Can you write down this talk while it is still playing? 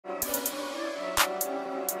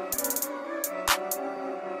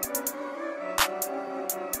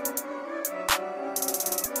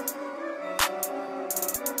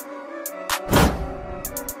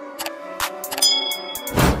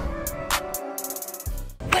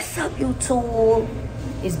YouTube?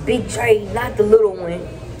 It's Big Dre, not the little one.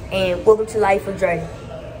 And welcome to Life of Dre.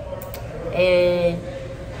 And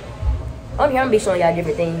on here, I'm gonna be showing y'all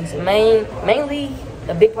different things. Mainly,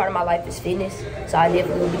 a big part of my life is fitness. So I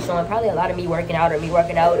definitely will be showing probably a lot of me working out, or me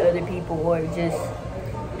working out with other people, or just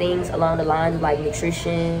things along the lines of like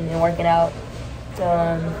nutrition and working out.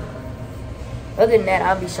 Other than that,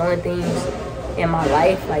 I'll be showing things in my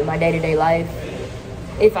life, like my day-to-day life,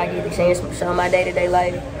 if I get the chance to show my day-to-day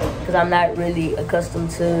life, because I'm not really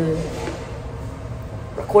accustomed to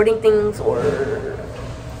recording things or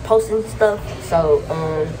posting stuff. So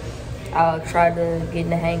I'll try to get in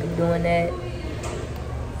the hang of doing that.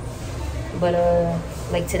 But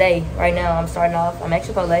like today, right now, I'm starting off. I'm at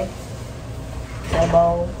Chipotle,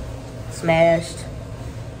 bowl, smashed.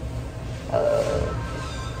 A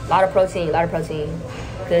lot of protein.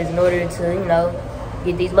 Because in order to, you know,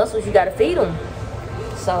 get these muscles, you gotta feed them.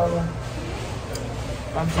 So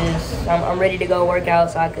I'm ready to go work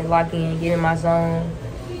out so I can lock in, get in my zone.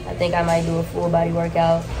 I think I might do a full body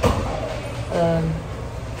workout.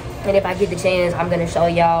 And if I get the chance, I'm gonna show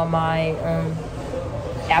y'all my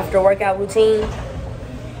after workout routine.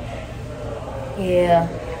 Yeah.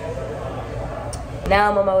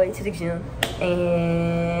 Now I'm on my way to the gym,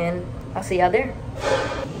 and I'll see y'all there.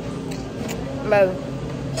 Bro,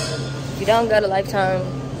 if you don't go to Lifetime,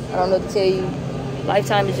 I don't know what to tell you.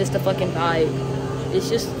 Lifetime is just a fucking vibe. It's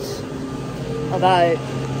just a vibe.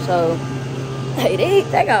 So, hey,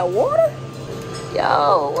 they got water?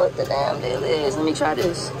 Yo, what the damn deal is? Let me try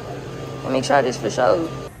this. Let me try this for sure.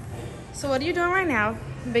 So what are you doing right now?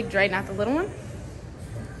 Big Dre, not the little one?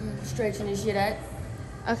 Stretching this shit out.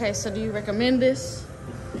 Okay, so do you recommend this?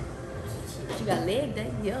 She got leg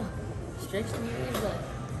day, yeah. Stretch the legs out.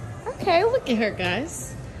 Okay, look at her,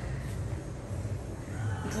 guys.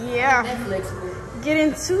 Yeah. That's flexible. Get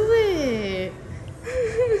into it.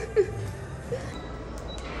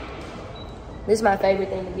 This is my favorite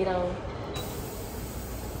thing to get on.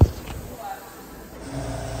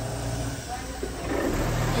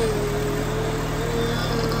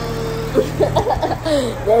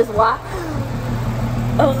 That's why.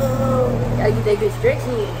 Oh, gotta get that good stretch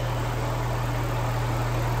in.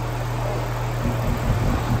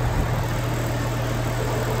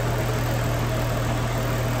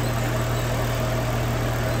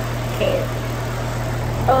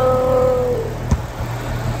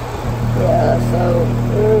 Yeah, so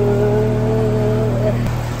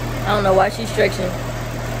I don't know why she's stretching.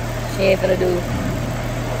 She ain't finna do.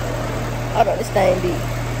 Hold on, this thing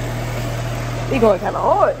be going kind of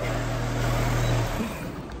hard.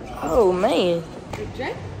 Oh man.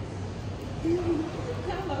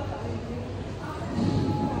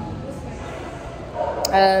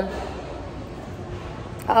 I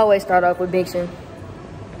always start off with Big Shin.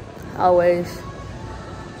 Always.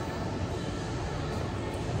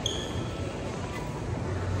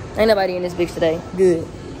 Ain't nobody in this bitch today. Good.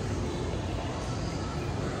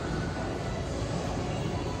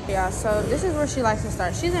 Yeah, so this is where she likes to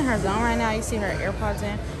start. She's in her zone right now. You see her AirPods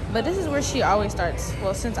in. But this is where she always starts.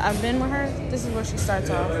 Well, since I've been with her, this is where she starts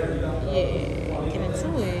off. Yeah, get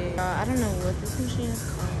into it. I don't know what this machine is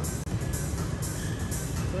called.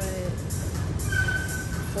 But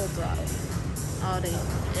full throttle. All day,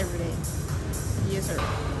 every day. Yes, sir.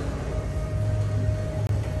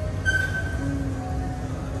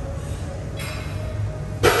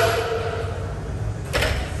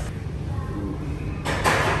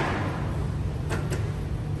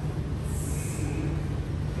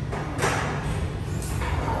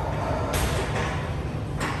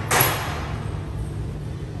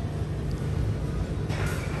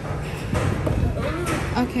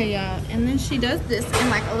 Okay, y'all, and then she does this in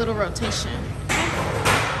like a little rotation.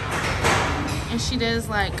 And she does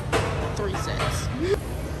like 3 sets.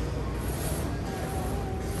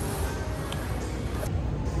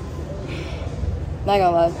 Not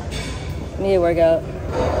gonna lie, I need to work out,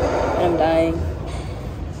 and I'm dying.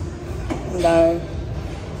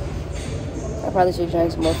 I probably should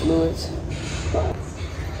drink some more fluids.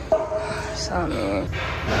 So man,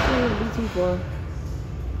 I'm be too far.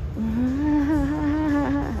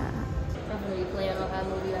 I'm gonna be playing on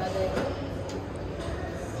iMovie all day.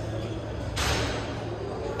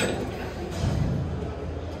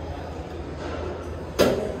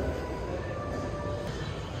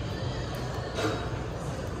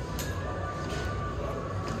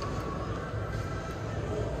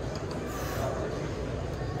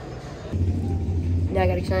 Now I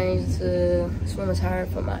gotta change to swim attire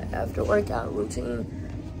for my after workout routine.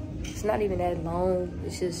 It's not even that long,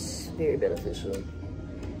 it's just very beneficial.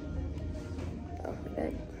 Oh,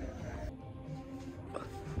 okay.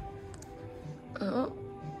 Oh,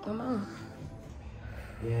 come on.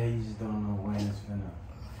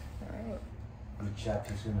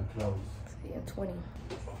 chapters in the close. Yeah, 20.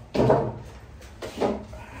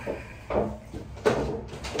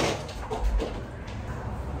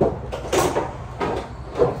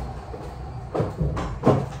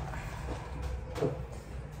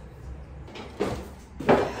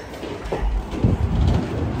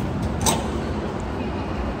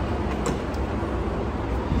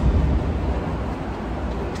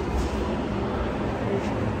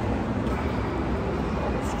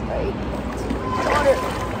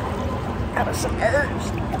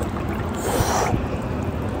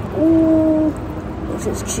 Ooh, this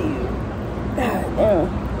is cute. God damn.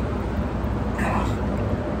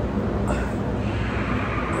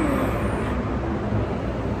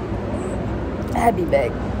 I'll be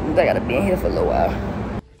back. I gotta be in here for a little while.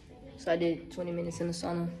 So I did 20 minutes in the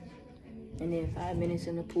sauna and then 5 minutes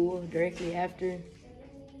in the pool directly after.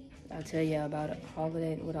 I'll tell you about all of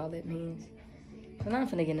that, what all that means. So now I'm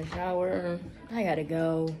finna get in the shower. I gotta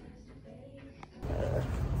go.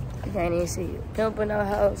 You can't even see it. Pimping no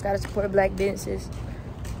hoes. Gotta support black businesses.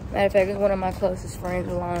 Matter of fact, it's one of my closest friends,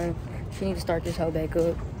 Alon. She need to start this hoe back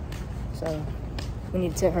up. So we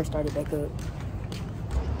need to tell her to start it back up.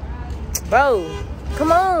 Bro,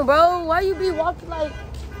 come on, bro. Why you be walking like...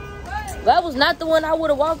 That was not the one I would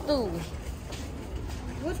have walked through.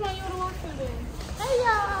 Which one you would have walked through then? Hey,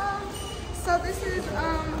 y'all. So this is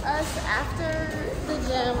us after the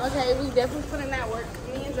gym. Okay, we definitely put in that work.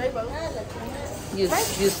 Me and Dre both. You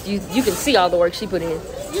can see all the work she put in.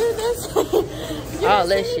 You just all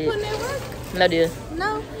that shit. Putting in work? No, dear.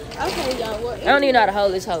 No? Okay, y'all. Well, I don't even know how to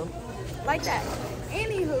hold this hoe. Like that.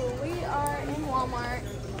 Anywho, we are in Walmart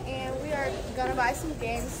and we are gonna buy some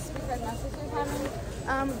games because my sister's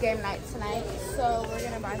having game night tonight. So we're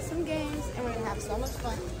gonna buy some games and we're gonna have so much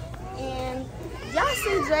fun. And y'all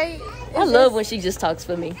see Dre. I love when she just talks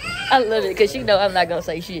for me. I love it because she know I'm not gonna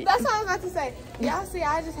say shit. That's what I was about to say. Y'all see,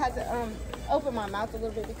 I just had to open my mouth a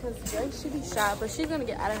little bit because Dre, she be shy, but she's gonna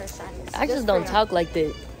get out of her shyness. I just don't talk like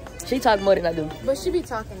that. She talk more than I do. But she be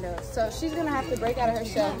talking though, so she's gonna have to break out of her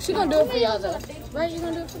shell. She gonna do it for y'all though, right? You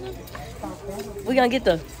gonna do it for them? We gonna get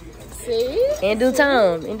the. See? In due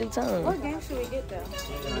time. In due time. What game should we get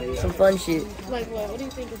though? Some fun shit. Like what? What do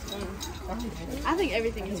you think is fun? I think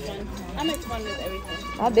everything is fun. I make fun with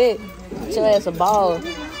everything. I bet. Your ass a ball.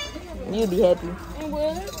 You'll be happy. And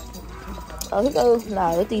will it? Oh, here goes.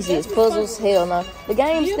 Nah, what these is? Puzzles? Hell no. The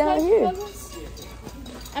game's down here. Puzzles?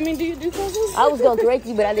 I mean, do you do puzzles? I was gonna correct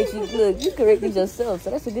you, but I let you look. You corrected yourself, so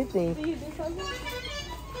that's a good thing. Do you do puzzles?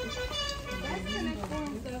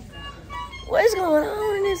 What's going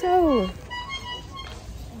on in this hole?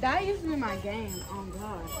 That used to be my game. Oh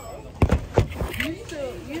God.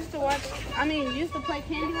 Used to watch. I mean, used to play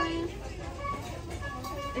Candyland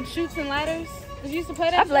and Chutes and Ladders. Did you used to play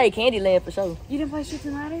that? I played Candyland for sure. You didn't play Chutes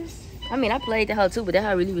and Ladders? I mean, I played the hoe too, but that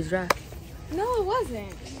hoe really was dry. No, it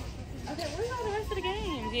wasn't. Okay, where's all the rest of the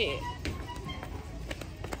games? Yeah.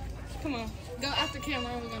 Come on, go after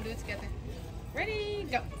camera. We're gonna do it together. Ready?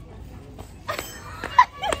 Go.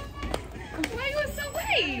 Why you was so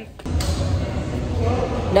late?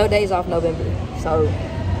 No days off November. So,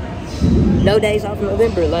 no days off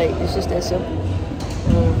November. Like, it's just that simple.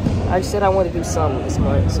 I just said I want to do something this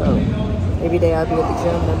month. So, every day I'll be at the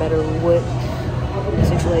gym no matter what the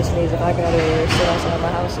situation is. If I got to sit outside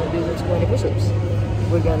my house and do 20 push-ups,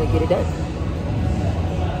 we're going to get it done.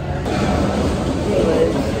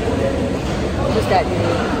 Anyways, just got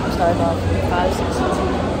here. Starting off 5, 6, 2.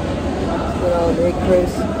 Put on leg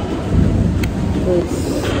press.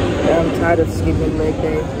 I'm tired of skipping leg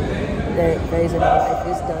day. That phase in my life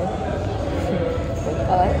is done.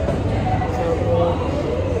 Alright. So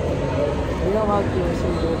we don't walk through and see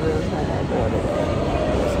the real not that door today.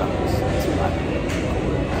 So it's too hot.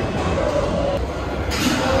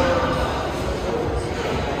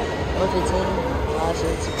 115, 5,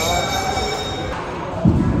 6, 5.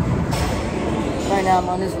 Right now I'm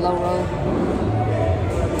on this low road.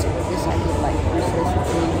 This I get like first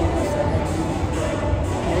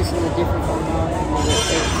this is a different one now.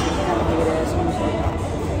 Kind of weird ass music.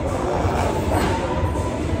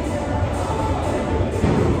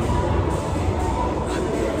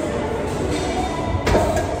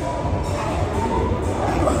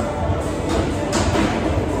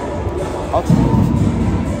 Alternate.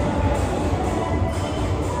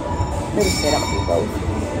 Maybe said I'm gonna do both.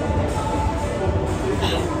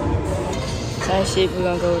 Same shit, we're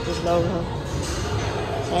gonna go with this low row.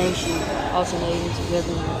 Same shit. Alternating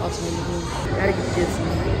together, alternating. Gotta get this.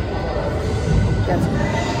 Got to.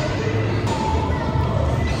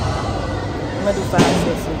 I'm gonna do 5,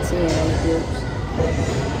 6, and 10 on the dips.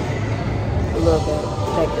 I love that.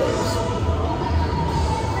 Back those.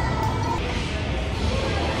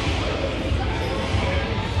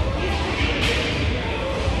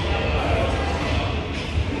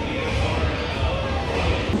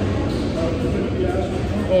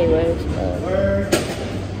 Anyways,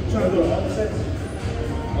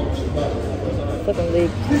 fucking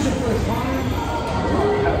league.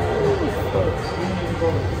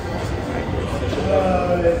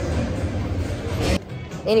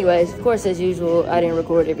 Anyways, of course, as usual, I didn't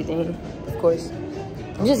record everything. Of course,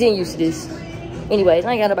 I'm just getting used to this. Anyways,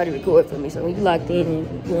 I ain't got nobody to record for me, so when you locked in,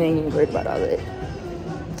 you ain't even worried about all that.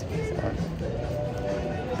 So,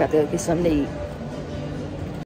 got to get something to eat.